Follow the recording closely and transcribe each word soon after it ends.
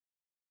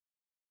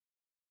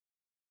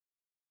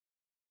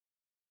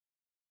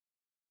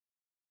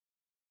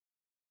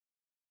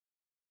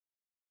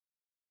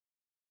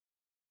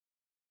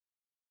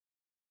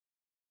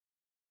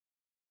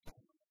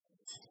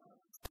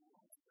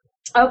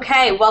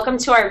Okay, welcome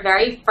to our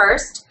very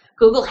first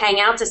Google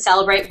Hangout to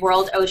celebrate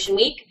World Ocean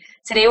Week.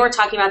 Today we're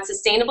talking about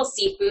sustainable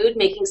seafood,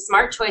 making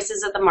smart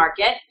choices at the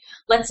market.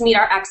 Let's meet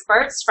our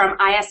experts from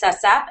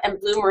ISSF and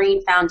Blue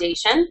Marine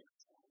Foundation,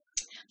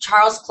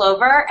 Charles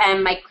Clover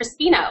and Mike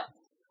Crispino.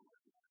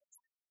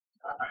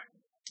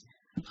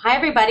 Hi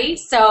everybody,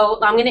 so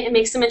I'm going to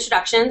make some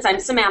introductions. I'm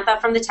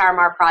Samantha from the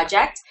Terramar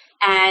Project,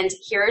 and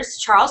here's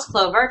Charles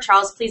Clover.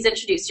 Charles, please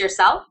introduce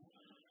yourself.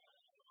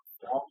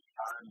 Well,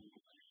 I'm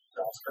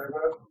Charles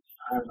Clover.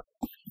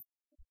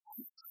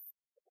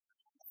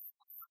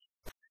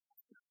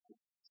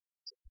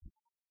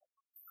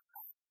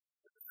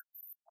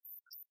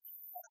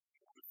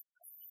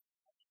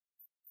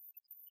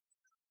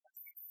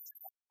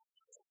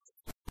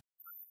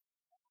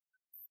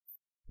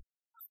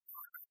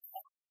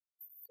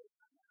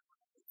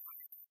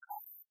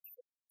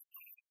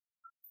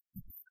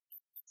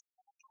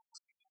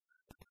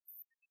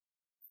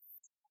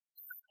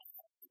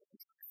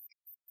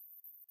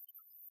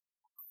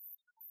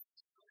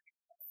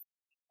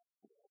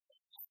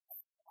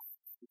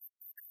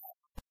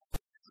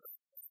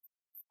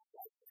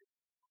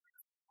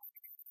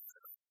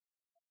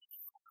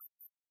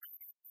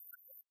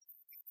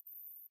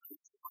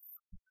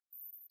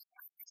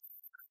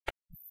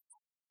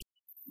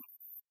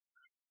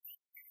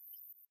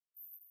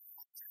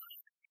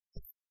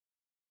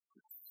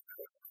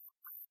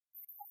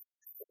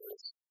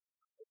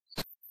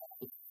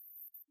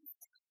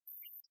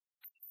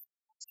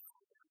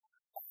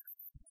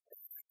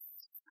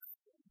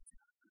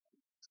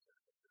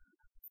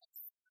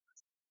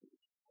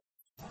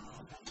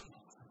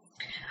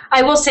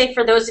 I will say,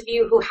 for those of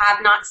you who have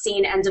not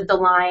seen End of the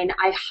Line,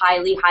 I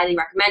highly, highly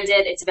recommend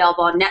it. It's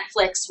available on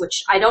Netflix,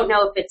 which I don't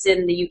know if it's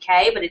in the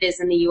UK, but it is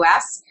in the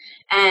US.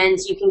 And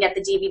you can get the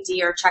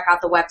DVD or check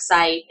out the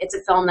website. It's a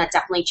film that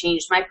definitely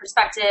changed my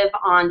perspective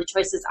on the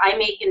choices I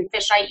make and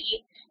fish I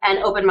eat, and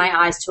opened my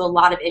eyes to a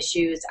lot of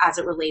issues as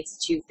it relates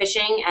to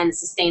fishing and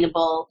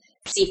sustainable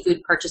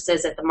seafood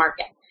purchases at the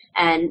market.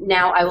 And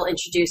now I will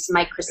introduce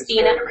Mike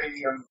Crispino.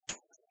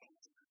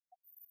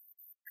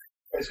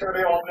 It's going to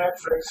be on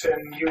Netflix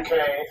in UK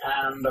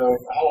and a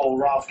whole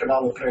raft of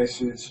other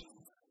places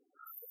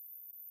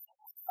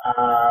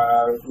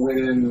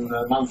within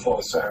a month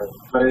or so.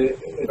 But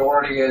it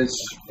already is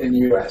in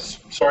the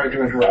US. Sorry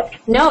to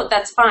interrupt. No,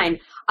 that's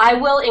fine. I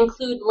will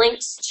include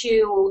links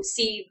to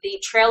see the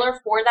trailer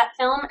for that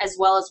film, as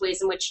well as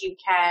ways in which you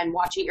can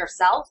watch it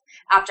yourself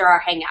after our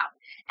hangout.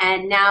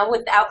 And now,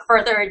 without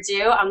further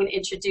ado, I'm going to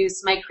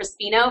introduce Mike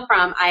Crispino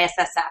from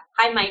ISSF.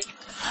 Hi, Mike.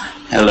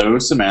 Hello,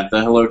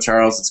 Samantha. Hello,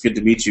 Charles. It's good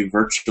to meet you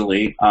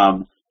virtually.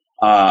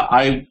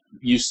 I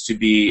used to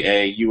be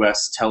a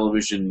U.S.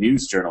 television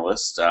news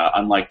journalist,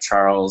 unlike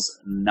Charles,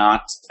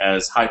 not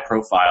as high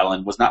profile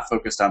and was not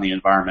focused on the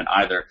environment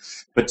either,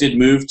 but did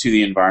move to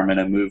the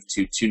environment and moved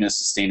to tuna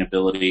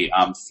sustainability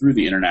through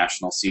the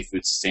International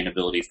Seafood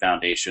Sustainability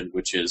Foundation,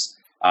 which is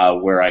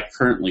where I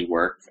currently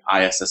work,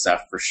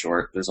 ISSF for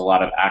short. There's a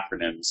lot of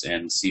acronyms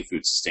in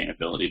seafood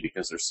sustainability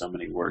because there's so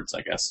many words,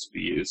 I guess, to be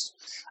used.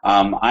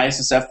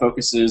 ISSF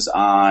focuses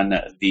on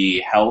the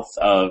health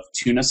of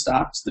tuna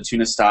stocks, the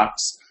tuna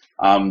stocks,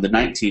 the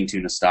 19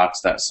 tuna stocks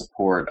that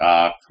support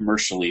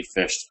commercially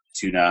fished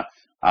tuna,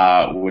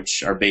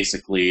 which are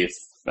basically,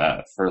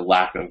 for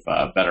lack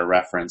of better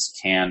reference,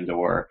 canned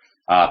or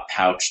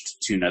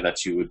pouched tuna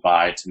that you would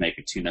buy to make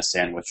a tuna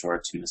sandwich or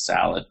a tuna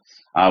salad.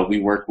 We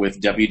work with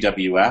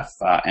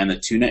WWF and the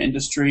tuna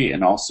industry,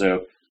 and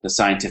also the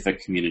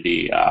scientific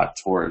community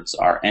towards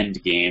our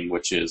end game,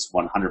 which is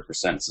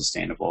 100%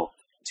 sustainable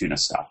tuna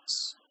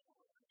stocks.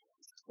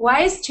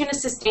 Why is tuna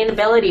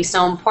sustainability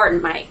so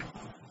important, Mike?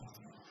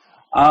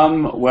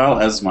 Well,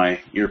 as my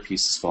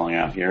earpiece is falling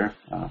out here,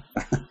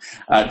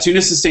 tuna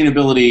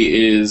sustainability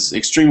is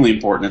extremely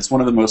important. It's one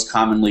of the most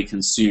commonly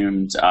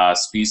consumed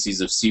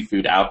species of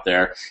seafood out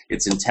there.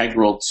 It's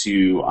integral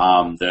to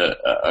the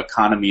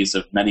economies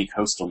of many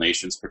coastal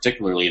nations,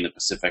 particularly in the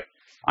Pacific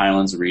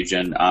Islands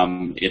region.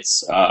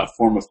 It's a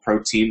form of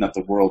protein that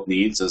the world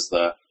needs as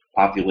the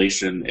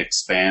population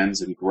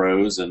expands and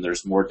grows, and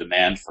there's more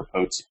demand for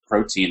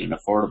protein and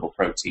affordable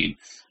protein.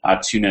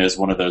 Tuna is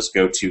one of those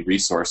go-to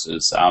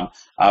resources.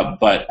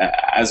 But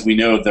as we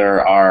know,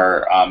 there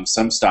are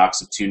some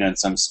stocks of tuna and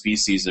some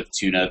species of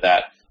tuna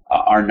that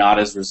are not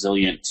as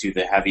resilient to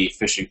the heavy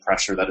fishing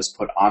pressure that is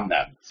put on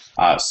them.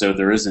 So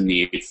there is a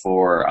need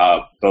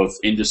for both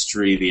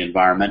industry, the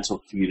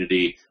environmental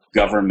community,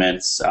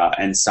 governments,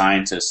 and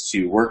scientists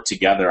to work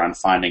together on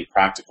finding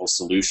practical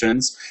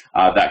solutions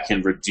that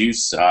can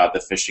reduce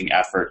the fishing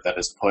effort that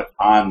is put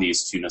on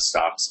these tuna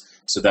stocks,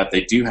 so that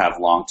they do have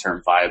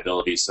long-term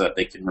viability, so that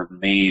they can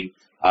remain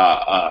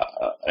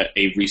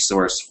a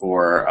resource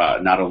for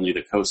not only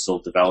the coastal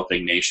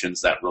developing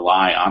nations that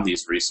rely on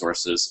these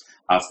resources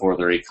for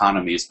their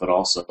economies, but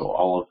also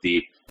all of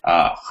the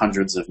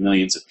hundreds of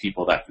millions of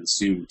people that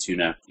consume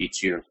tuna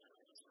each year.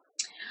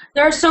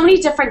 There are so many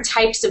different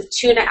types of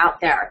tuna out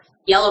there.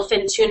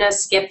 yellowfin tuna,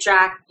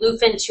 skipjack,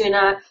 bluefin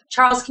tuna.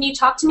 Charles, can you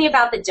talk to me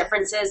about the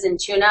differences in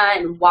tuna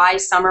and why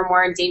some are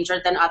more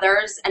endangered than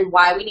others and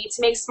why we need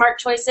to make smart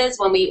choices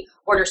when we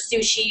order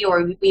sushi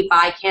or we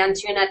buy canned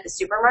tuna at the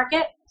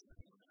supermarket?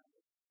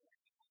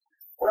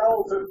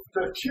 Well,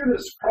 the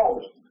tuna's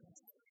problem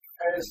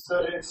is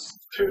that it's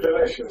too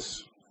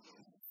delicious.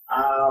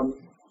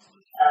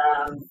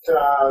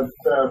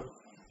 The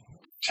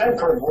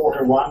temperate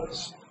water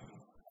ones,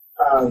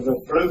 the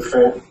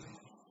bluefin,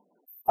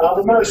 are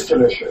the most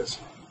delicious.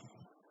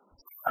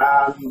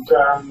 And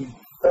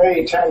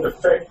they tend to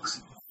fetch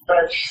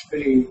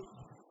the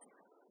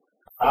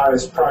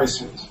highest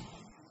prices.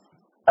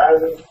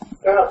 And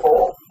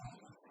therefore,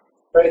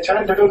 they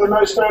tend to be the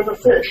most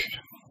overfished.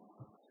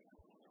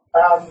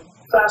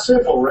 That's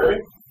simple,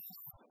 really.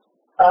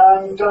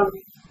 And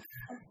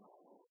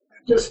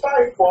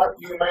despite what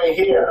you may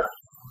hear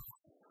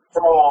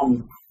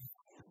from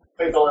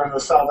people in the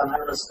Southern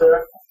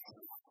Hemisphere,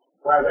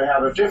 where they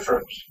have a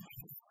different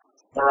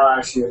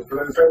variety of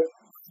bluefin,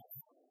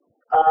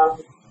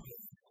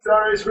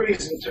 there is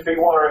reason to be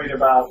worried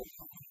about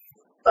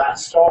that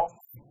stock,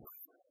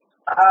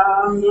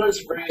 and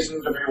there's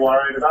reason to be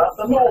worried about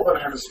the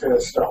Northern Hemisphere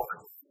stock.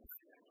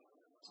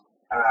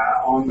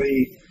 On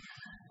the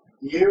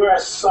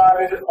US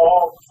side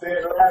of the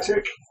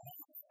Atlantic,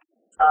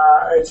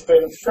 it's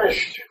been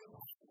fished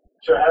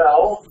to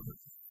hell,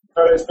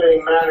 but it's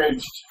being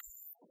managed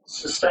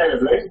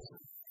sustainably.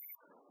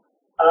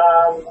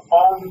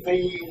 On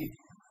the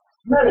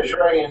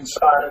Mediterranean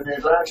side of the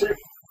Atlantic,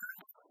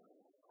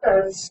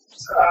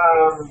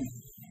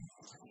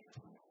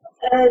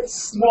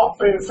 it's not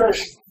been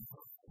fished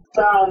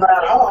down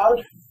that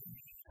hard,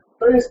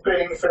 but it's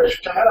being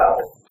fished to hell.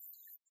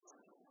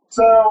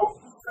 So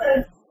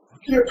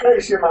you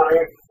place your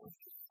money,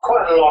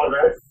 quite a lot of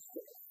it,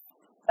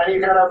 and you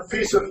get a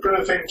piece of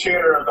bluefin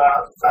tuna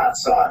about that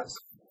size.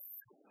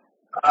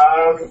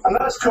 And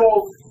that's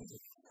called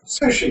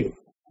sushi,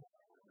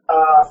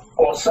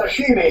 or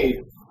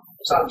sashimi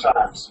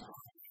sometimes.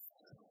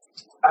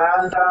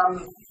 And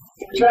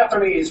the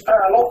Japanese pay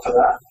a lot for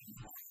that,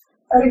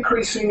 and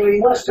increasingly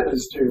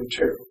Westerners do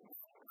too,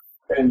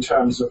 in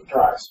terms of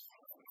price.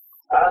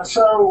 And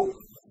so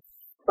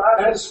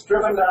that has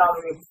driven down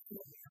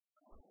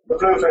the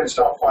bluefin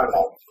stock quite a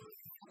lot.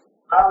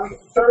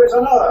 There is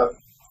another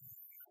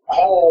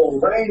whole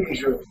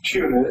range of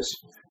tunas.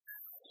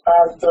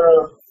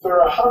 There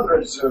are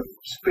hundreds of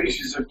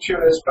species of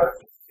tunas, but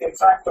in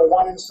fact the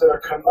ones that are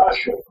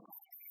commercial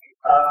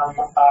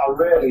are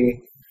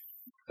really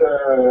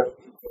the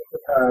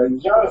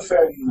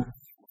yellowfin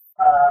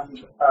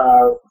and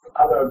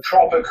other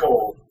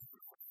tropical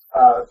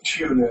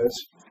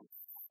tunas.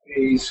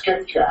 The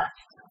skipjack.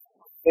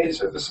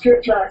 The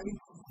skipjack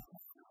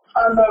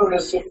are known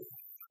as the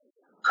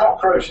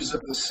cockroaches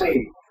of the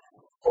sea,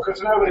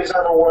 because nobody's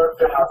ever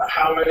worked out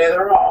how many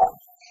there are.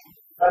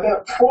 And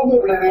they're probably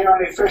the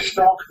only fish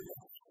stock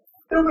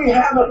that we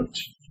haven't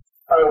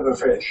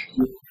overfished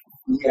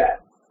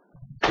yet.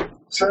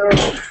 So,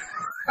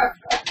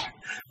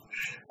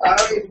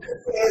 I mean,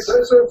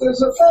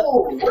 there's a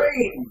full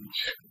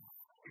range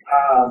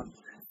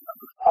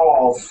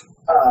of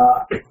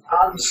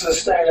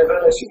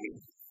unsustainability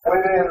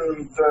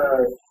within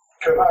the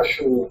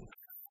commercial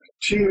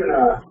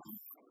tuna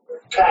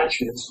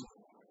catches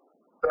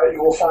that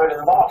you will find in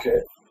the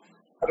market.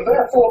 And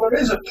therefore, there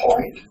is a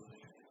point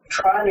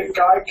trying to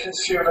guide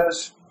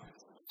consumers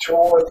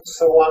towards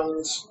the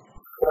ones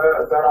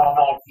that are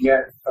not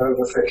yet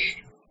overfished.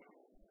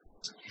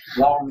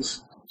 Long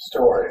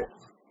story.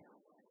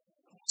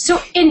 So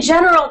in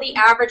general, the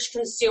average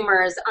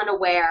consumer is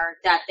unaware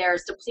that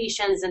there's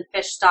depletions in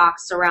fish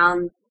stocks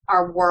around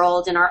our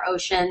world and our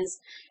oceans,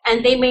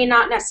 and they may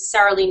not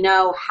necessarily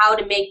know how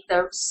to make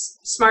the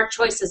smart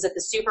choices at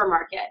the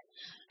supermarket.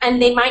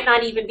 And they might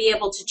not even be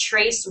able to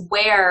trace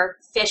where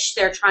fish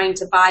they're trying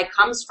to buy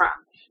comes from.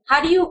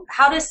 How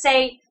does,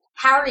 say,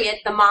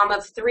 Harriet, the mom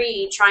of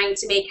 3, trying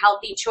to make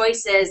healthy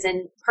choices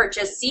and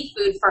purchase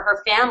seafood for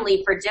her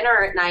family for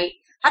dinner at night,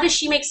 how does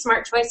she make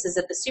smart choices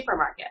at the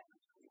supermarket?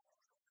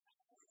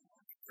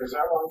 Is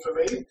that one for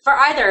me? For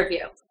either of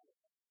you.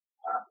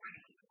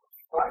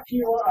 For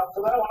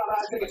that one,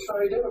 I think it's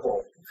very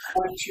difficult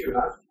with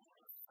tuna.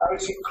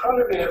 It's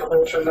incredibly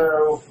difficult to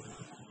know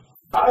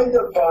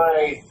either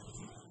by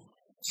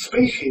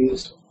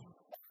species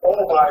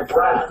or by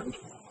brand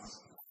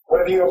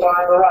whether you're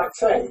buying the right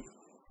thing.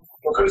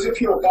 Because if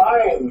you're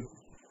buying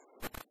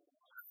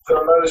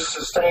the most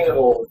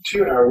sustainable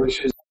tuna,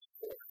 which is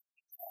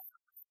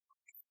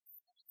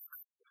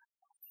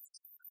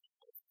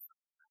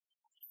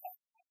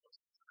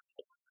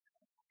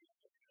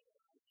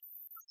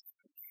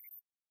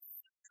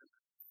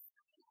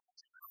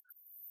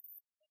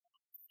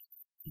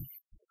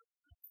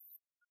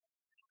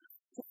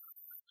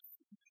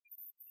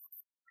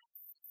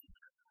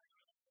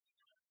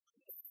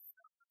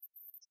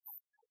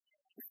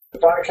the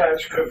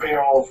bycatch could be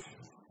of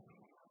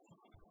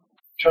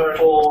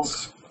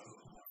turtles,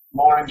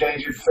 more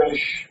endangered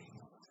fish,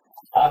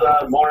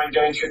 other more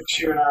endangered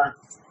tuna,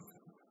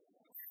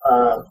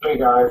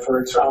 big eye, for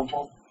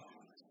example,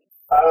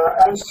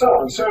 and so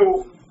on.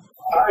 So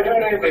I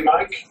don't envy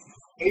Mike.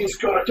 He's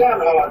got a damn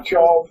hard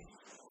job,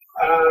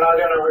 and I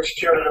don't know which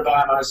tuna to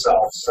buy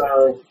myself.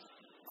 So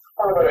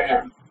over to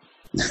him.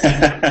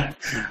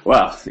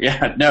 Well,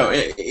 yeah, no,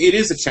 it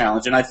is a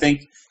challenge, and I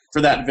think for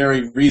that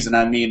very reason,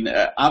 I mean,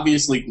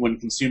 obviously when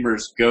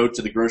consumers go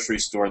to the grocery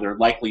store, they're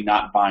likely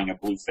not buying a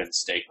bluefin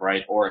steak,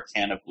 right, or a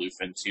can of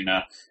bluefin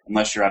tuna,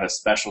 unless you're at a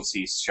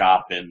specialty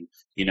shop in,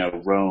 you know,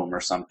 Rome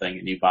or something,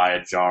 and you buy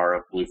a jar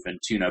of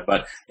bluefin tuna.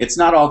 But it's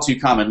not all too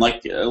common.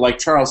 Like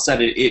Charles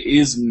said, it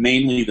is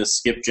mainly the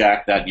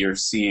skipjack that you're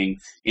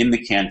seeing in the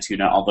canned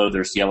tuna, although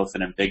there's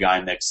yellowfin and big eye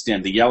mixed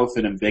in. The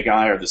yellowfin and big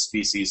eye are the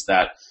species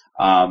that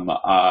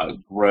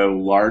grow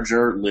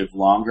larger, live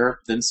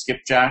longer than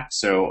skipjack.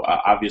 So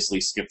obviously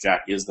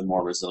skipjack is the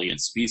more resilient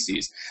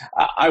species.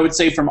 I would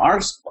say from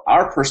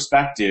our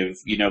perspective,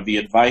 you know, the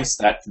advice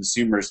that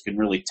consumers can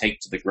really take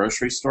to the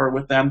grocery store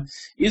with them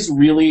is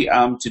really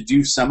to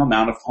do some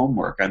amount of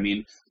homework. I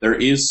mean, there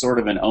is sort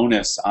of an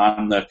onus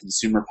on the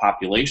consumer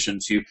population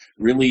to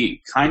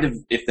really kind of,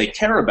 if they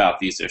care about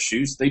these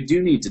issues, they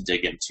do need to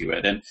dig into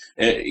it. And,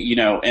 you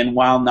know, and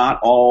while not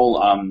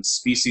all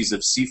species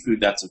of seafood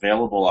that's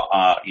available,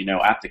 you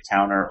know, at the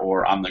counter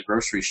or on the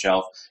grocery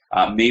shelf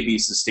may be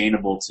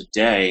sustainable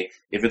today,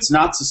 if it's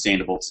not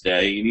sustainable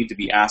today, you need to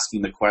be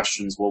asking the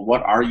questions, well,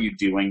 what are you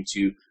doing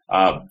to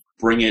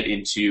bring it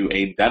into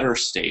a better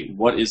state?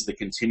 What is the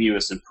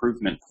continuous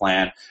improvement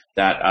plan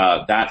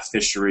that that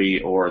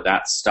fishery or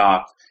that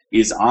stock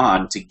is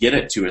on to get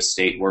it to a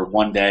state where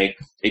one day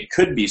it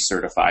could be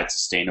certified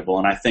sustainable?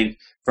 And I think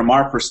from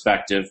our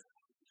perspective,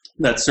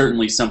 that's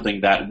certainly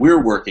something that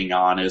we're working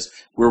on. Is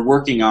we're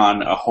working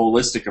on a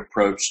holistic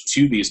approach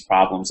to these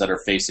problems that are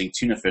facing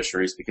tuna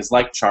fisheries, because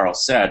like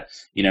Charles said,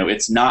 you know,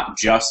 it's not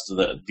just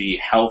the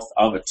health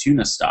of a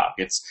tuna stock.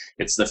 It's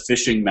the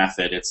fishing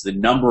method, it's the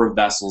number of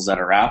vessels that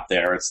are out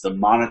there, it's the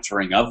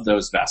monitoring of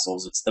those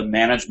vessels, it's the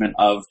management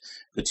of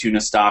the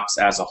tuna stocks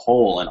as a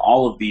whole, and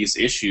all of these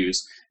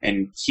issues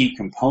and key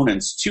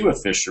components to a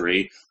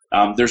fishery.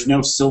 There's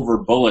no silver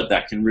bullet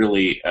that can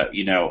really,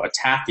 you know,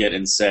 attack it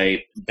and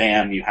say,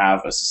 bam, you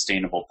have a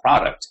sustainable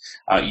product.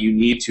 You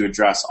need to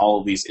address all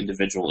of these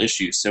individual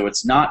issues. So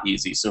it's not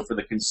easy. So for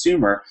the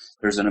consumer,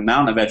 there's an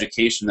amount of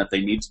education that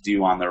they need to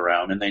do on their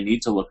own, and they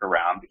need to look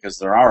around because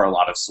there are a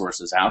lot of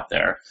sources out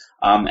there.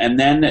 And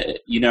then,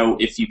 you know,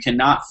 if you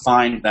cannot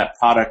find that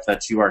product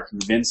that you are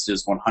convinced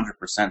is 100%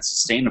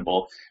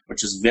 sustainable,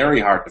 which is very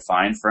hard to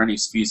find for any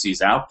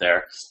species out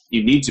there,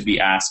 you need to be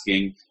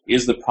asking,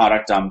 is the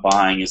product I'm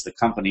buying, is the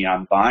company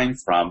I'm buying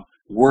from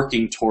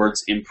working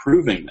towards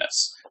improving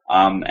this?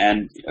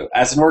 And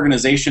as an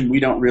organization, we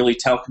don't really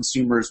tell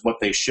consumers what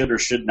they should or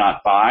should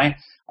not buy,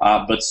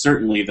 but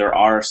certainly there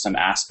are some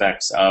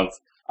aspects of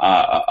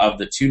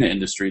the tuna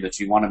industry that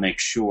you want to make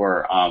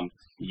sure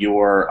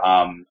your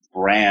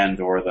brand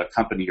or the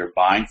company you're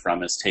buying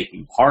from is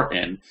taking part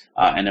in.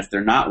 And if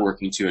they're not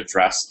working to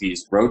address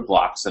these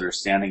roadblocks that are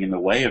standing in the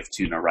way of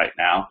tuna right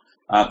now,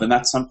 then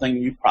that's something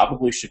you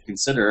probably should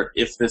consider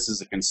if this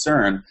is a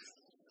concern.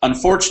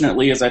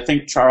 Unfortunately, as I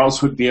think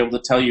Charles would be able to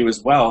tell you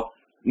as well,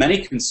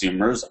 many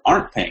consumers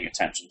aren't paying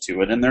attention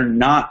to it, and they're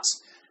not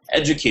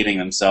educating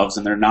themselves,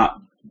 and they're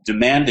not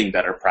demanding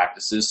better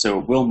practices, so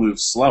it will move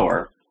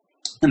slower.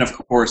 And of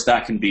course,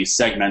 that can be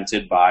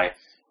segmented by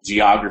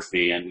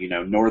geography, and, you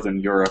know, Northern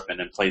Europe and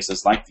in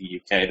places like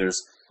the UK,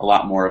 there's a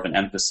lot more of an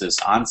emphasis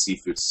on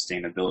seafood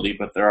sustainability,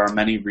 but there are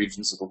many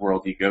regions of the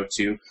world you go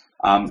to,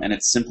 and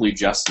it's simply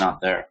just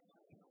not there.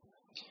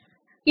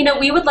 You know,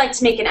 we would like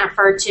to make an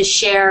effort to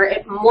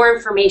share more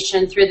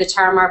information through the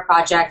Terramar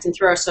Project and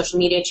through our social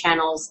media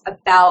channels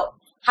about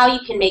how you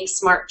can make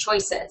smart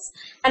choices.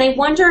 And I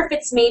wonder if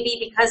it's maybe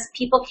because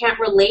people can't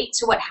relate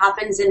to what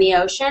happens in the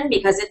ocean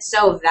because it's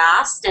so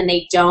vast and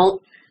they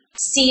don't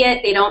see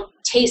it, they don't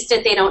taste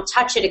it, they don't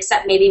touch it,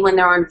 except maybe when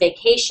they're on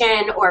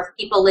vacation or if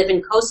people live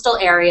in coastal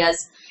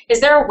areas.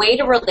 Is there a way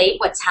to relate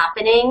what's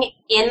happening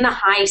in the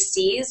high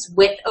seas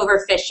with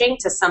overfishing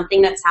to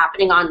something that's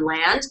happening on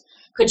land?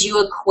 Could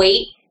you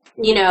equate,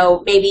 you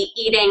know, maybe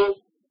eating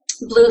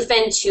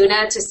bluefin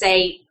tuna to,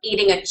 say,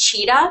 eating a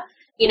cheetah?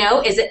 You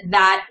know, is it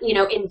that, you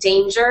know,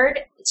 endangered,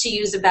 to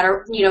use a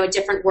better, you know, a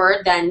different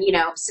word than, you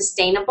know,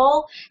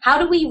 sustainable? How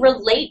do we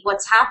relate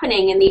what's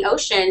happening in the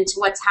ocean to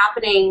what's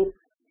happening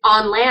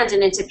on land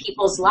and into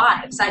people's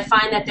lives? I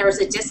find that there's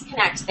a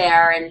disconnect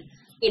there, and,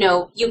 you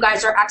know, you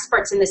guys are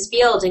experts in this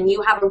field and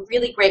you have a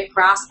really great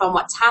grasp on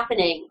what's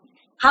happening.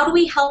 How do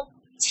we help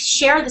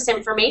share this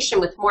information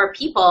with more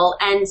people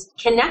and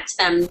connect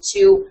them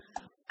to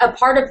a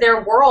part of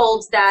their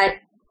world that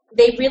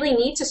they really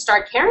need to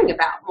start caring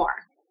about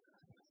more?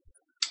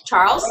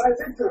 Charles? Well,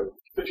 I think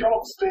the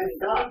job's been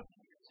done.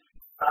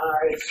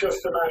 It's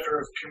just a matter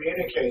of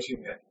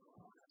communicating it.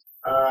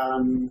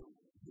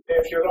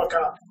 If you look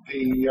up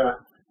the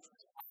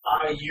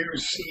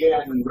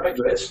IUCN Red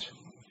List,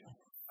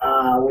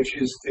 which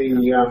is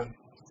the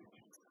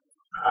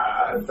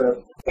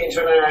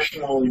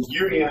International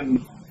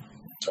Union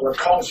for the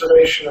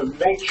Conservation of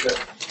Nature,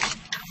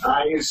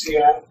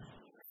 IUCN,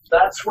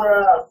 that's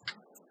where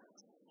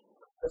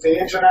the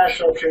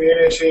international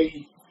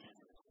community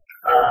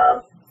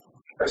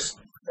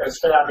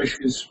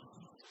establishes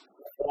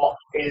what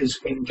is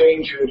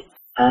endangered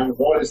and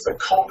what is the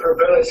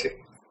comparability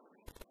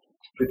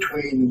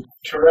between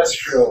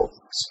terrestrial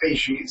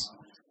species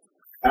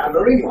and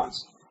marine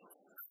ones.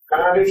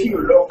 And if you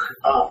look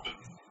up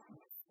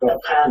the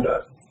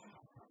panda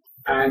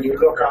and you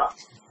look up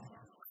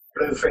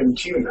bluefin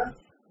tuna,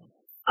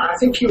 I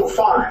think you'll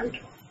find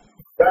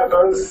they're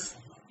both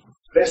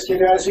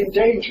listed as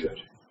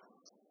endangered.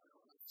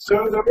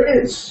 So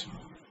there is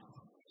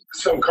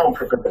some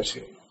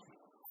comparability.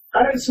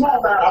 And it's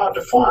not that hard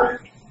to find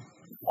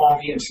on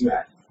the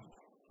internet.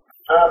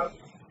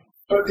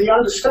 But the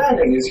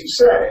understanding, as you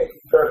say,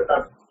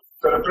 that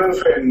a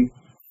bluefin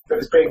that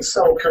is being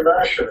sold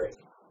commercially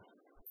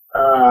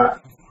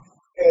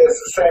is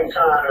the same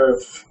kind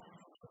of,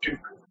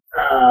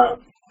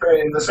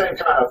 in the same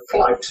kind of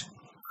plight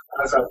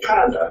as a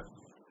panda,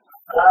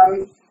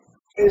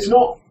 is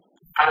not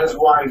as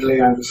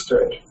widely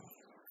understood.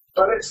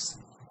 But it's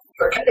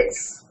the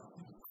case.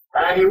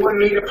 And you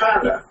wouldn't need a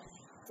panda.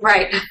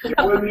 Right. You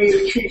wouldn't need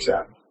a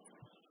cheetah.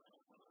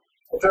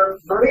 The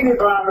marine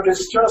environment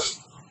is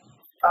just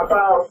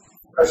about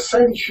a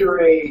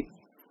century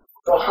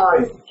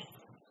behind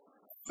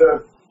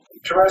the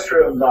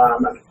terrestrial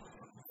environment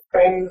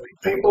in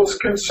people's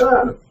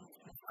concern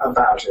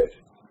about it.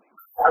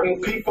 I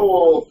mean,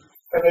 people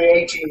in the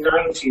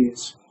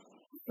 1890s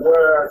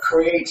were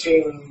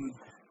creating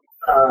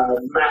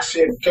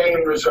massive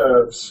game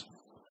reserves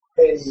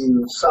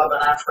in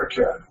southern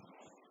Africa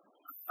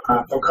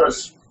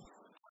because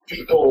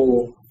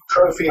people,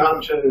 trophy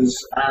hunters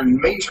and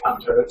meat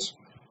hunters,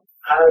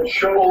 had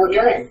shot all the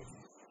game.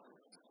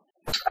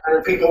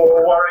 And people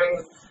were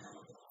worrying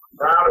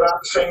around about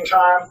the same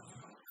time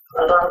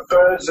about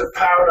birds of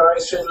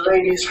paradise in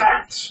ladies'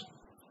 hats.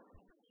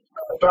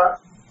 But,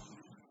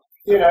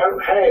 you know,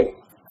 hey,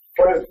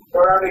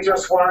 we're only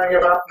just worrying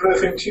about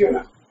bluefin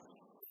tuna.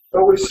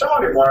 But we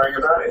started worrying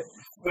about it.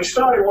 We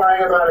started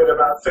worrying about it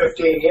about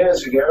 15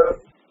 years ago.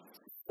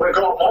 We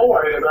got more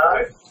worried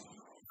about it.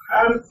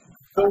 And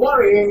the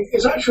worrying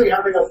is actually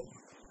having a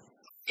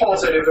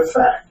positive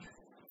effect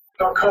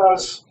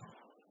because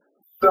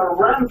the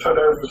rampant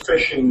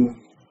overfishing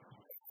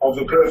of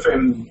the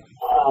bluefin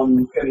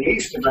in the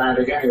East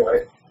Atlantic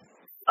anyway,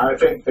 I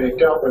think they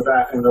dealt with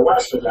that in the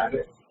West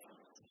Atlantic,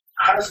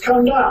 has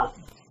come down.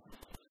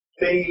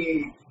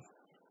 The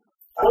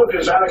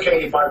quotas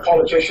allocated by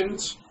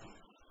politicians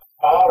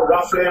are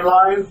roughly in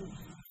line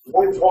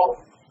with what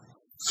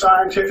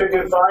scientific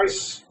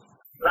advice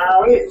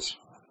now is.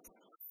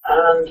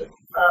 And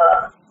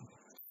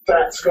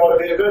that's got to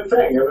be a good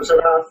thing. It was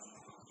about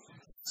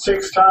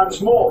 6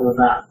 times more than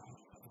that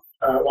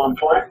at one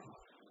point.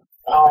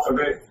 Half of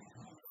it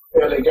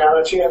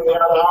illegality and the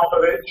other half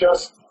of it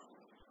just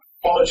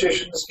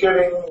politicians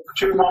giving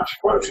too much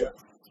quota.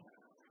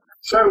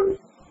 So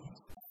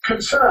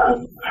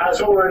concern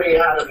has already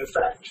had an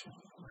effect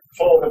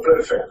for the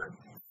bluefin,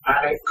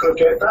 and it could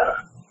get better.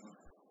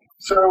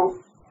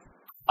 So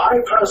I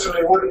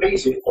personally wouldn't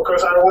eat it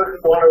because I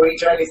wouldn't want to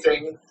eat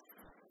anything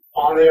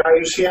on the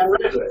IUCN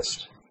Red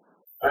List.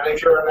 And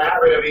if you're in the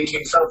habit of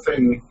eating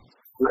something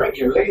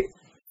regularly,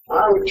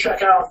 I would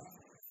check out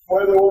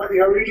whether what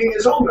you're eating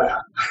is on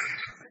there.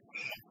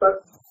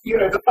 But, you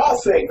know, there are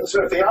things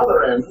at the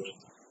other end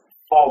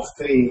of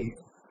the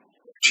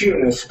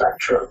tuna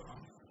spectrum.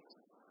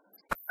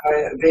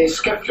 These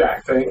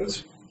skipjack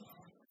things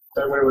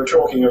that we were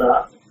talking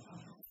about,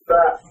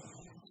 that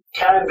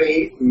can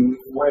be eaten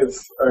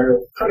with a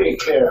pretty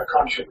clear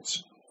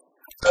conscience,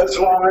 as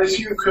long as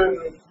you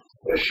can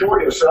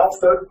assure yourself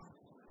that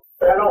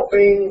they're not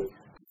being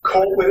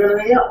caught with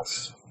anything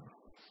else.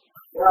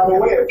 Now, the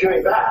way of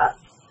doing that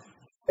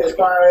is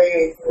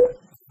by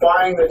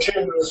buying the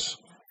tins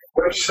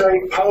which say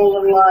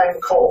pole and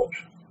line caught.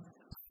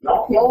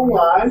 Not long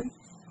line,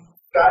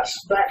 that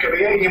could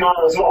be 80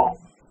 miles long,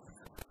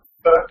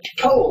 but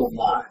pole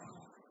line.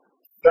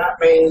 That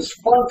means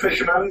one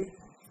fisherman,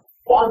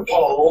 one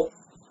pole,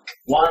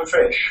 one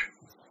fish.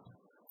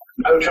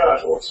 No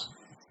turtles.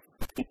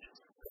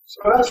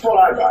 So that's what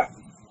I buy.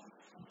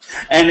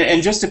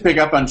 And just to pick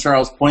up on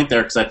Charles' point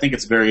there, because I think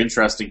it's very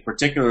interesting,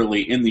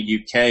 particularly in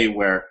the UK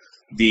where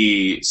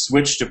the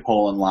switch to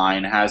pole and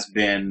line has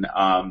been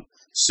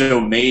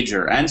so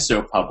major and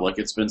so public.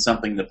 It's been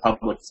something the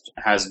public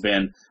has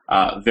been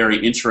very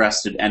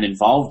interested and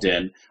involved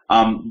in.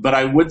 But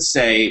I would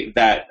say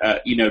that,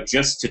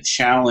 just to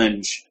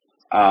challenge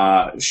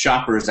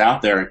shoppers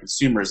out there and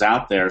consumers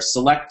out there,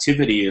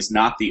 selectivity is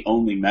not the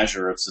only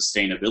measure of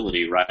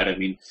sustainability, right? I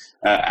mean,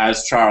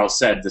 as Charles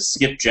said, the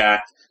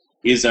skipjack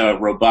is a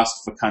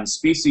robust fecund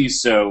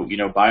species. So,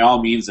 by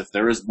all means, if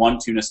there is one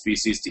tuna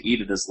species to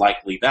eat, it is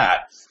likely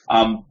that.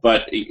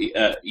 But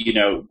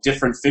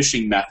different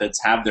fishing methods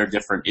have their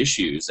different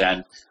issues,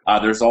 and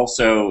there's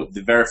also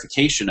the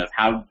verification of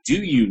how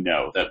do you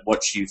know that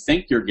what you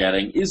think you're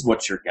getting is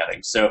what you're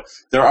getting. So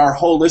there are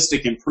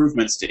holistic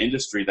improvements to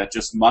industry that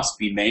just must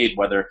be made,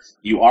 whether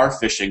you are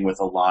fishing with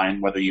a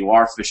line, whether you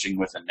are fishing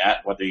with a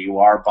net, whether you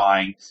are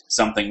buying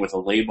something with a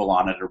label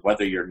on it, or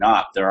whether you're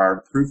not. There are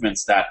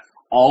improvements that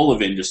all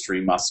of industry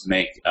must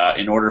make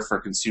in order for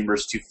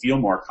consumers to feel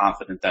more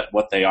confident that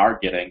what they are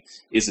getting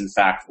is in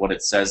fact what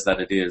it says that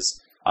it is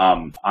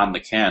on the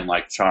can,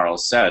 like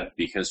Charles said,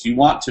 because you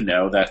want to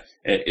know that,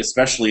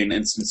 especially in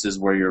instances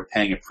where you're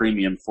paying a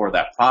premium for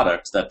that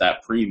product,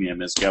 that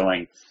premium is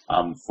going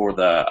for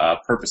the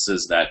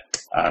purposes that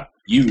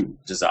you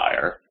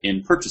desire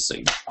in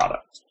purchasing the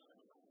product.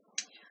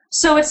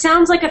 So it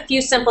sounds like a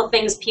few simple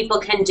things people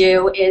can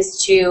do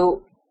is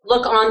to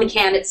look on the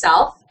can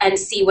itself and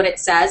see what it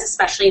says,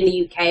 especially in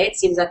the UK. It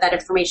seems that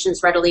information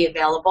is readily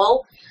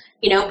available.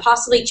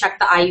 Possibly check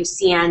the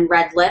IUCN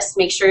red list.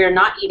 Make sure you're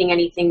not eating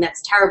anything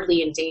that's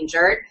terribly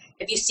endangered.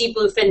 If you see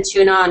bluefin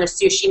tuna on a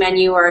sushi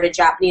menu or at a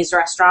Japanese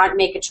restaurant,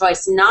 make a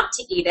choice not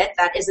to eat it.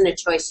 That isn't a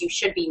choice you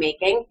should be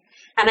making.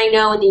 And I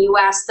know in the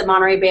US, the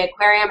Monterey Bay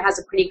Aquarium has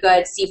a pretty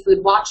good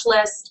seafood watch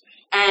list.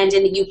 And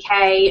in the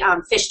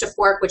UK, Fish to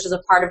Fork, which is a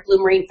part of Blue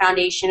Marine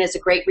Foundation, is a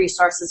great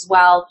resource as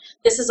well.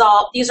 These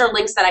are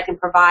links that I can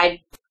provide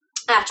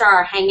after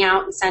our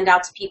hangout and send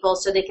out to people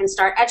so they can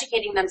start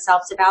educating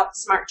themselves about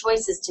smart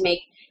choices to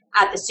make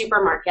at the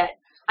supermarket.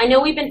 I know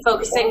we've been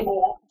focusing. One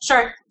more.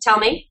 Sure, tell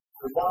me.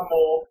 There's one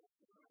more.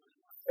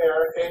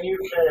 In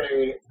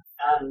UK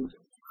and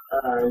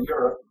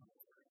Europe,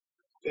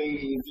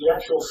 the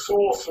actual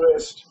source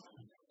list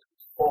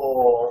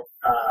for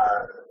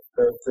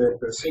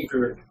the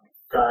seafood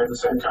guide, the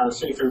same kind of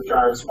seafood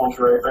guide as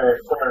Monterey Bay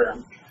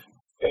Aquarium,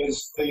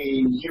 is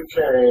the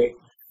UK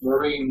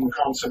Marine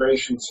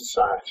Conservation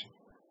Society.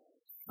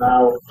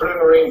 Now, Blue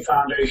Marine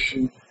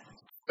Foundation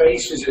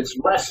bases its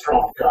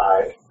restaurant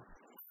guide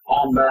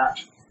on that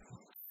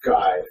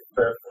guide,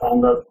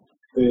 on the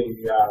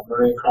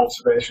Marine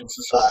Conservation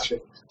Society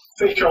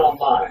Fish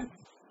Online.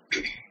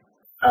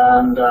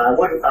 And I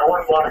wouldn't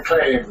want to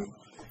claim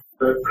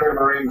that Blue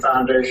Marine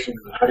Foundation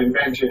had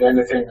invented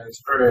anything as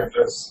brilliant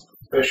as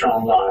Fish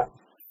Online.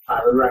 I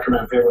would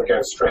recommend people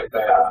go straight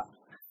there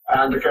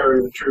and to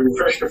go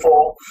to Fish to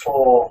Fork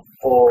for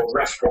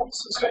restaurant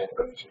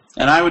sustainability.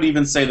 And I would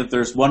even say that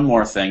there's one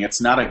more thing.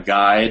 It's not a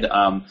guide,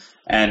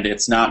 and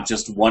it's not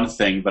just one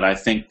thing, but I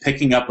think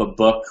picking up a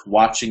book,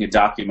 watching a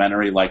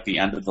documentary like The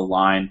End of the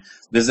Line,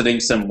 visiting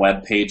some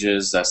web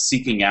pages,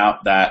 seeking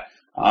out that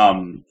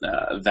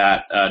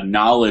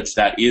knowledge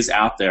that is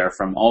out there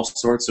from all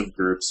sorts of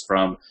groups,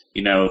 from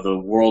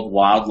the World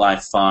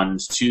Wildlife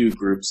Fund to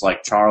groups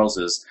like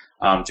Charles's,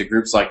 to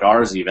groups like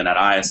ours even at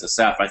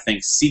ISSF. I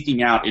think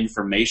seeking out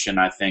information,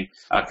 I think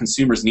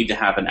consumers need to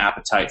have an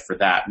appetite for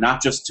that,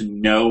 not just to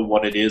know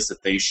what it is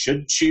that they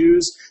should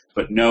choose,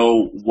 but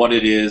know what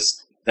it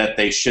is that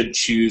they should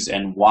choose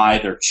and why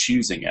they're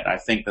choosing it. I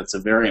think that's a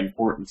very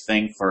important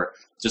thing for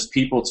just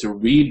people to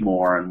read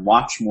more and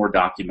watch more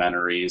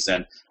documentaries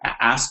and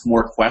ask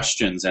more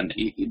questions. And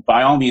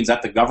by all means,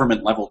 at the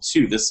government level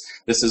too, this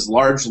is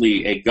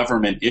largely a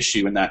government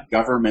issue in that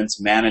governments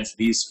manage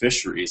these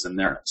fisheries and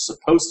they're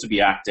supposed to be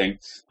acting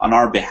on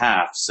our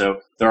behalf.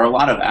 So there are a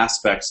lot of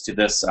aspects to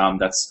this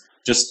that's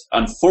just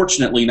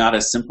unfortunately not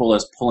as simple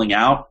as pulling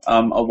out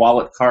a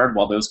wallet card.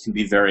 While those can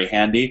be very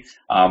handy,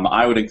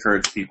 I would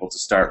encourage people to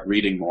start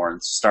reading more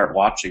and start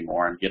watching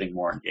more and getting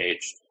more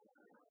engaged.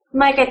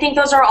 Mike, I think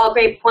those are all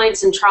great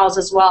points, and Charles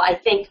as well. I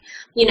think,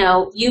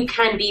 you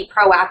can be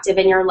proactive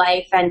in your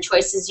life and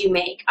choices you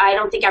make. I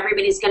don't think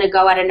everybody's going to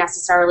go out and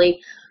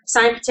necessarily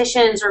sign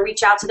petitions or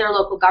reach out to their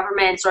local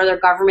governments or their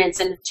governments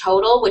in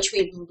total, which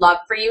we'd love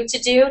for you to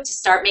do to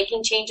start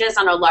making changes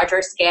on a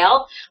larger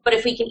scale. But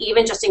if we can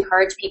even just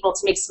encourage people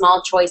to make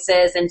small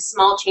choices and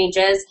small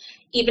changes,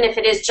 even if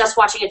it is just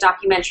watching a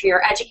documentary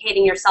or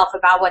educating yourself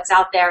about what's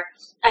out there,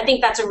 I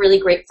think that's a really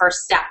great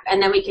first step.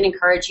 And then we can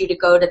encourage you to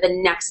go to the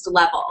next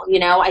level.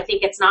 I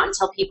think it's not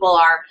until people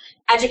are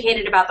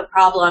educated about the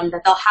problem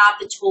that they'll have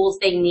the tools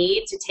they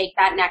need to take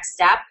that next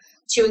step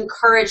to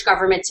encourage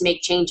government to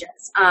make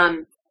changes.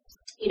 I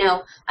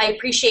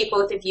appreciate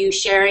both of you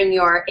sharing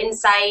your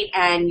insight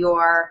and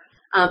your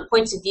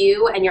points of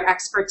view and your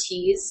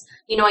expertise.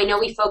 I know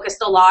we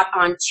focused a lot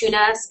on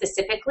tuna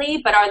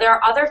specifically, but are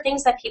there other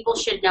things that people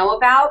should know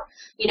about,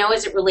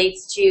 as it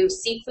relates to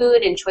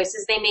seafood and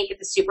choices they make at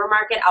the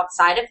supermarket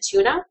outside of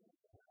tuna?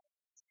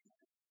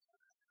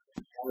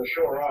 Well,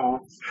 sure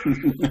are.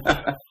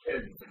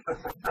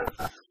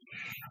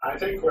 I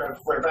think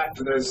we're back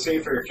to those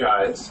seafood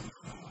guides,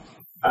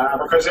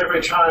 because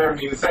every time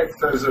you think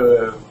there's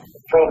a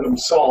problem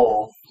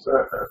solved,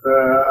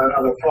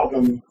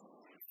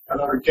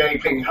 another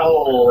gaping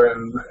hole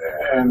in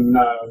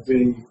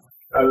the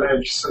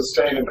alleged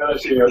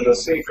sustainability of the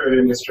seafood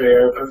industry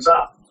opens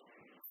up.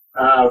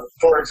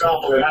 For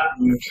example, it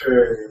happened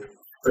to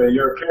the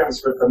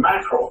Europeans with the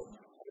mackerel,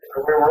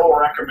 we were all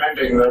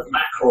recommending that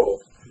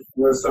mackerel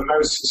was the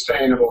most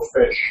sustainable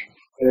fish.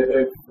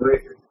 It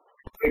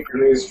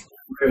reproduced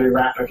really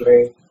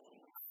rapidly.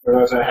 There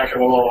was a heck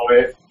of a lot of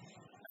it,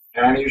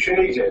 and you should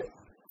eat it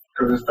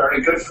because it's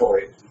very good for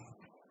you.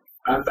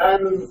 And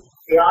then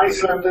the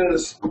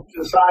Icelanders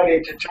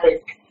decided to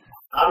take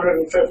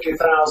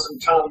 150,000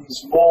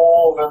 tons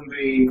more than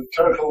the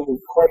total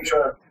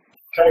quota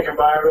taken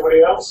by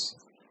everybody else,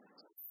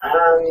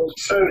 and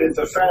so did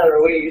the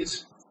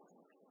Faroese,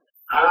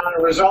 and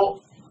the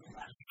result,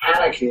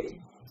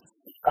 anarchy.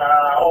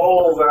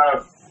 All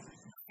the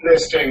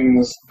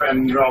listings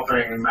been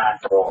dropping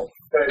mackerel.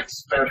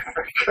 It's been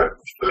a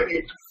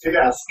complete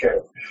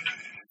fiasco.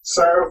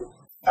 So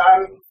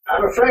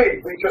I'm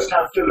afraid we just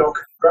have to look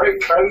very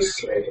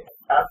closely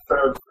at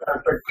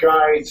the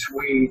guides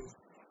we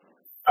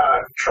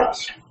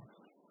trust.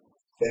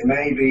 They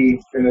may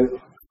be in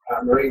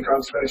a Marine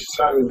Conservation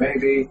Society,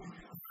 maybe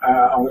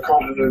on the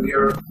continent of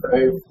Europe,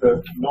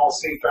 the North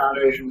Sea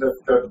Foundation,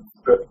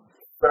 the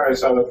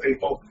various other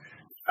people,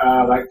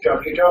 like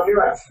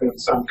WWF in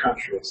some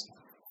countries.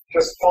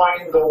 Just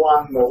find the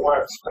one that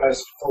works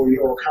best for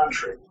your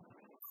country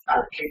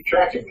and keep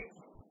checking it.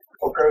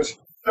 Because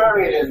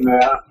buried in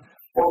there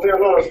will be a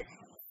lot of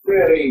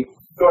really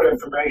good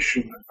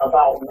information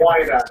about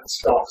why that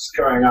stock's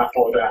going up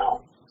or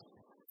down.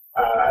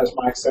 As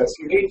Mike says,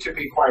 you need to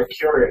be quite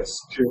curious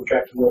to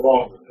get to the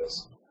bottom of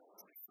this.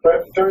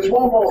 But there's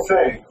one more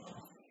thing.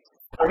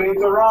 I mean,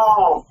 there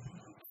are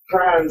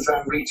brands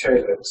and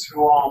retailers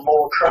who are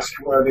more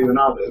trustworthy than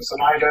others,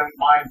 and I don't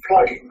mind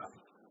plugging them.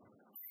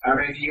 I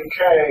mean, the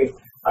UK,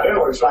 I don't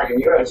know what it's like in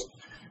the US,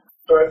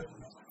 but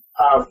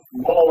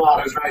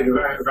Walmart has made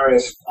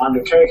various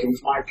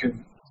undertakings. Mike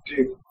can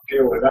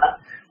deal with that.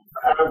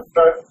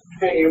 But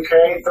in the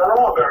UK, there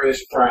are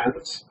various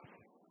brands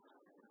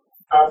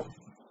from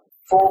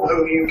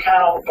whom you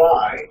cannot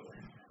buy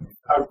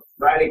a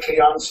radically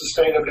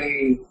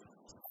unsustainably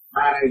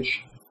managed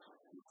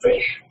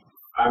fish.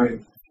 I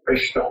mean,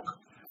 fish stock.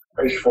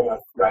 Fish from a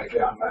radically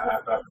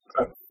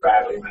a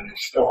badly managed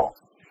stock.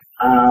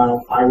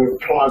 I would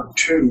plug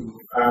two,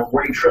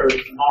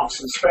 Waitrose, Marks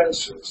and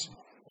Spencer's.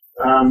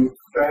 They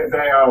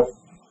are,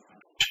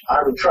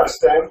 I would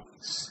trust them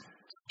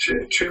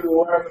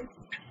to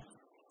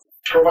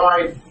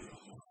provide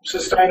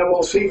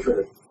sustainable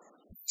seafood.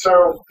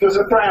 So there's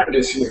a brand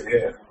issue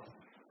here.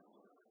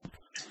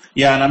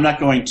 Yeah, and I'm not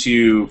going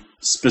to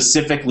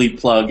specifically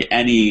plug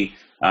any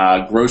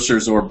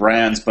grocers or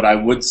brands, but I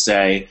would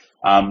say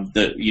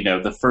that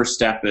the first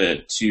step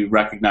to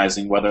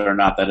recognizing whether or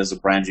not that is a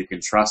brand you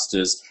can trust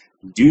is,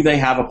 do they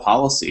have a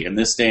policy? In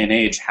this day and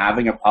age,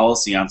 having a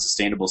policy on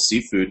sustainable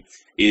seafood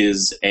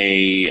is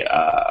a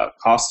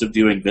cost of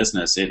doing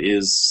business. It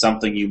is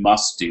something you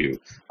must do.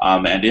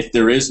 And if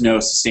there is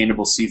no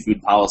sustainable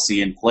seafood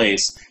policy in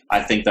place,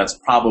 I think that's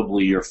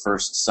probably your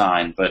first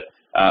sign. But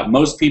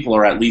most people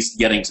are at least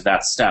getting to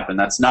that step, and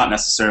that's not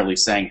necessarily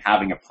saying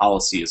having a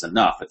policy is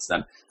enough. It's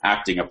then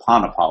acting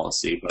upon a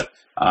policy. But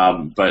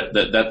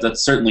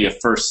that's certainly a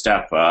first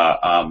step,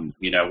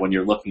 when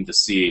you're looking to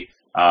see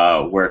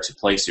where to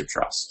place your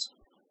trust.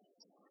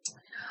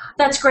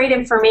 That's great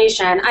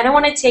information. I don't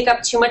want to take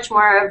up too much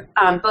more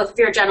of both of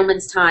your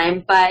gentlemen's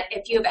time, but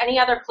if you have any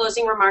other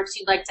closing remarks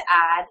you'd like to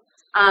add,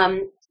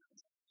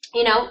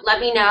 let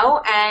me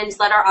know and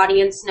let our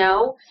audience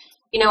know.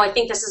 I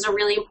think this is a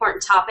really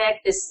important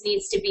topic. This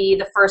needs to be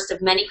the first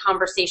of many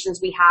conversations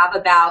we have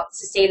about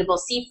sustainable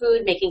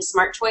seafood, making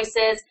smart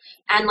choices,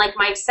 and like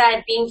Mike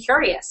said, being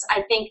curious.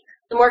 I think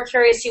the more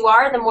curious you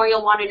are, the more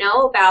you'll want to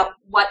know about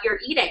what you're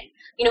eating.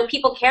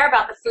 People care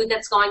about the food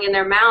that's going in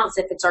their mouths,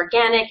 if it's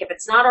organic, if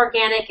it's not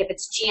organic, if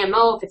it's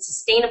GMO, if it's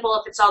sustainable,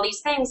 if it's all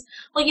these things.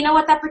 Well, you know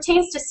what? That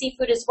pertains to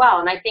seafood as well.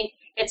 And I think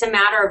it's a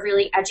matter of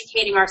really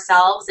educating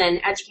ourselves and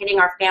educating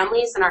our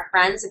families and our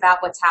friends about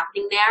what's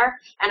happening there.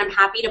 And I'm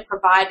happy to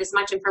provide as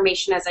much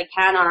information as I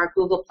can on our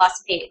Google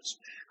Plus page.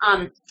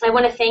 I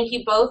want to thank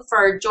you both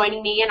for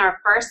joining me in our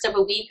first of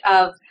a week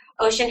of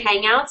Ocean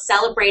Hangouts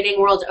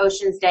celebrating World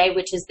Oceans Day,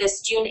 which is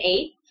this June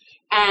 8th.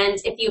 And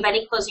if you have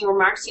any closing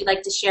remarks you'd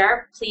like to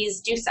share, please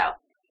do so.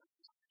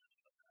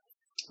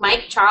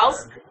 Mike,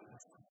 Charles?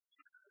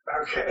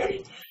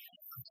 Okay.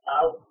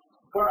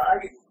 Well,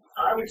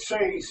 I would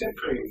say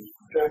simply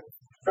that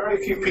very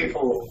few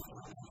people,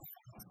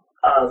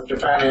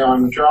 depending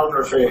on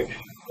geography,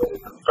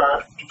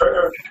 but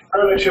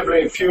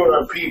relatively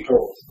fewer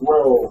people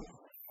will,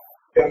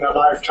 in their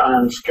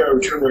lifetimes, go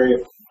to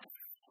a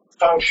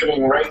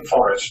functioning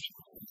rainforest.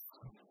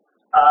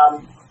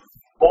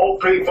 More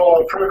people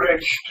are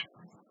privileged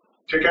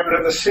to go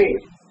to the sea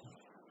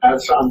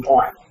at some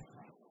point.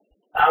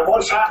 And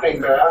what's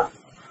happening there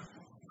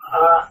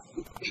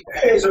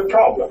is a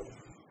problem.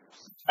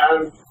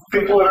 And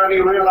people have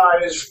only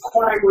realized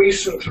quite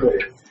recently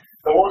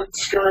that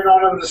what's going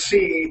on in the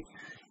sea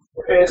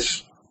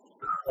is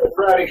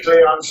radically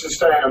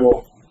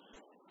unsustainable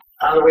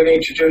and that we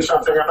need to do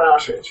something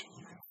about it.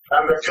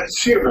 And the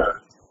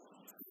consumer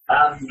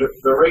and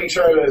the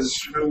retailers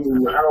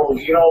who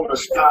hold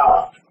enormous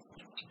power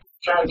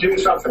can do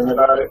something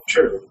about it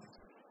too.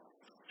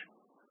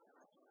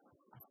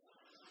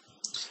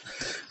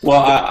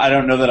 Well, I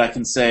don't know that I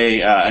can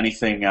say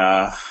anything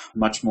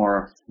much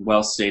more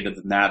well stated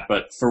than that.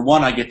 But for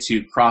one, I get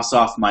to cross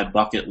off my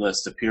bucket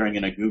list appearing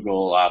in a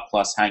Google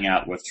Plus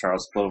Hangout with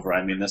Charles Clover.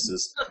 I mean, this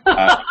is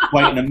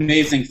quite an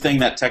amazing thing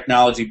that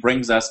technology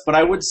brings us. But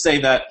I would say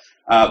that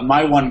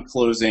my one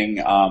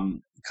closing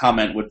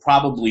comment would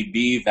probably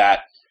be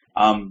that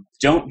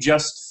don't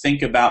just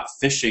think about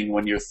fishing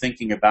when you're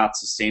thinking about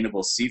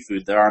sustainable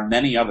seafood. There are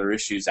many other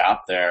issues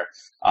out there.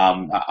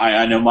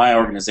 I know my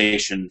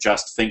organization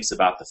just thinks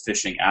about the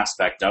fishing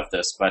aspect of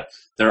this, but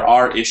there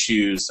are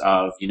issues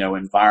of,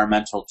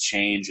 environmental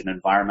change and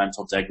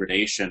environmental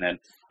degradation and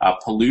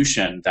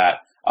pollution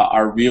that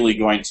are really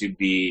going to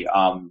be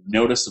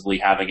noticeably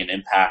having an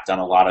impact on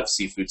a lot of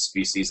seafood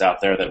species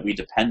out there that we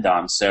depend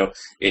on. So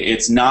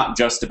it's not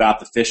just about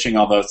the fishing,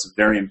 although it's a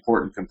very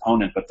important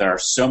component, but there are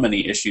so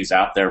many issues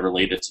out there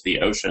related to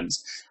the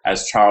oceans.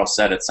 As Charles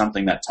said, it's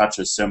something that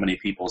touches so many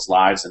people's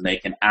lives, and they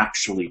can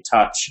actually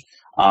touch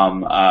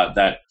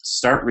that.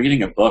 Start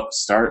reading a book,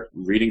 start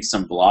reading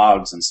some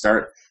blogs, and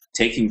start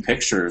taking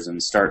pictures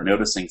and start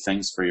noticing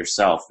things for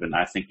yourself. And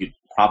I think you'd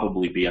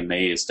probably be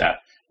amazed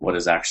at what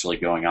is actually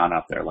going on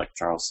out there, like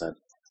Charles said.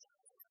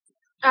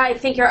 I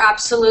think you're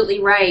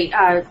absolutely right.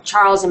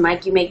 Charles and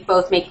Mike, you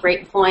both make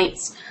great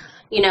points.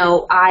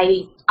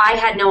 I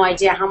had no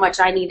idea how much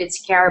I needed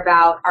to care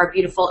about our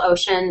beautiful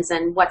oceans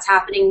and what's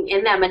happening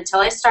in them until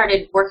I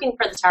started working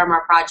for the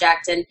Terramar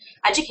Project and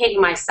educating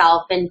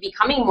myself and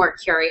becoming more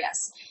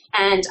curious.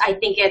 And I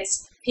think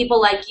it's people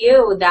like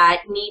you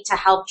that need to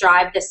help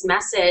drive this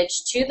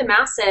message to the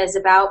masses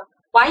about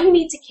why you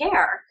need to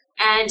care.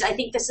 And I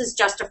think this is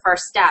just a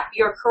first step.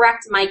 You're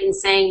correct, Mike, in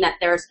saying that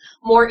there's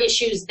more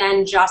issues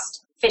than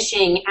just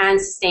fishing and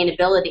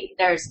sustainability.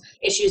 There's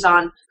issues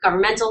on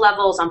governmental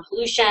levels, on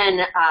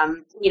pollution,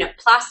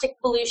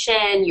 plastic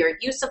pollution, your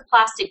use of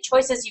plastic,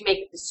 choices you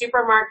make at the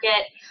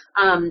supermarket,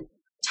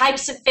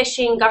 types of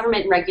fishing,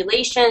 government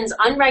regulations,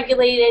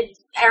 unregulated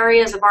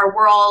areas of our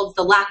world,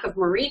 the lack of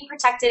marine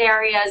protected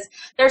areas.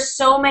 There's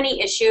so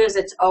many issues,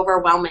 it's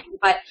overwhelming.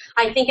 But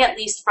I think at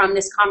least from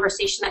this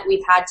conversation that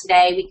we've had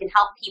today, we can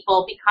help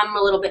people become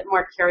a little bit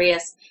more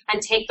curious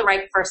and take the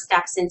right first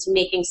steps into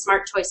making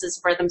smart choices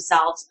for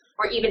themselves,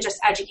 or even just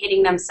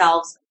educating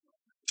themselves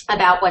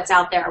about what's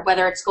out there,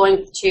 whether it's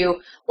going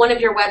to one of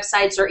your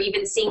websites or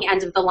even seeing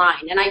End of the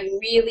Line. And I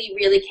really,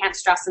 really can't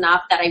stress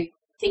enough that I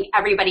think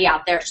everybody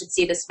out there should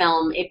see this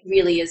film. It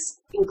really is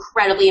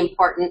incredibly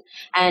important.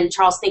 And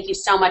Charles, thank you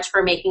so much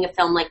for making a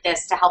film like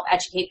this to help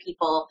educate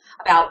people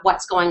about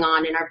what's going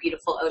on in our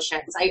beautiful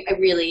oceans. I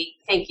really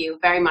thank you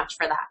very much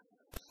for that.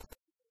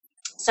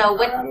 So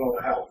with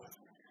help.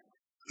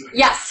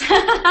 Yes.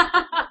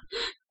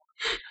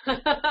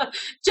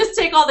 Just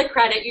take all the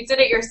credit. You did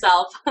it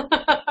yourself.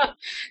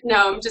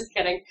 No, I'm just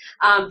kidding.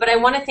 But I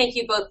want to thank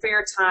you both for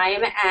your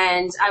time,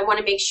 and I want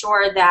to make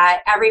sure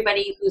that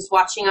everybody who's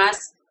watching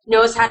us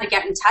knows how to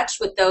get in touch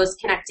with those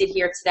connected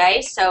here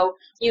today. So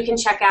you can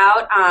check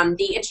out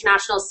the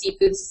International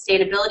Seafood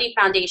Sustainability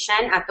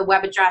Foundation at the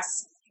web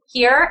address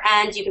here,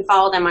 and you can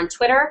follow them on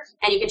Twitter,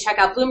 and you can check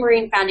out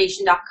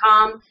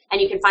bluemarinefoundation.com,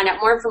 and you can find out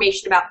more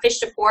information about Fish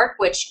to Fork,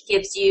 which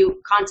gives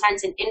you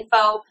content and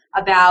info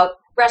about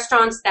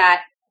restaurants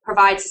that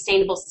provide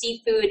sustainable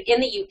seafood in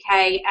the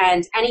UK,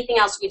 and anything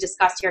else we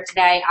discussed here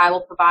today, I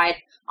will provide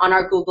on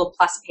our Google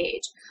Plus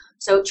page.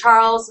 So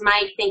Charles,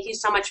 Mike, thank you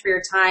so much for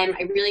your time.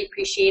 I really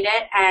appreciate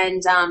it,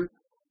 and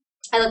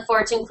I look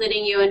forward to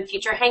including you in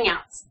future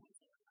Hangouts.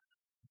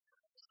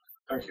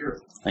 Thank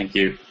you. Thank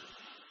you.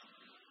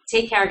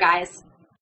 Take care, guys.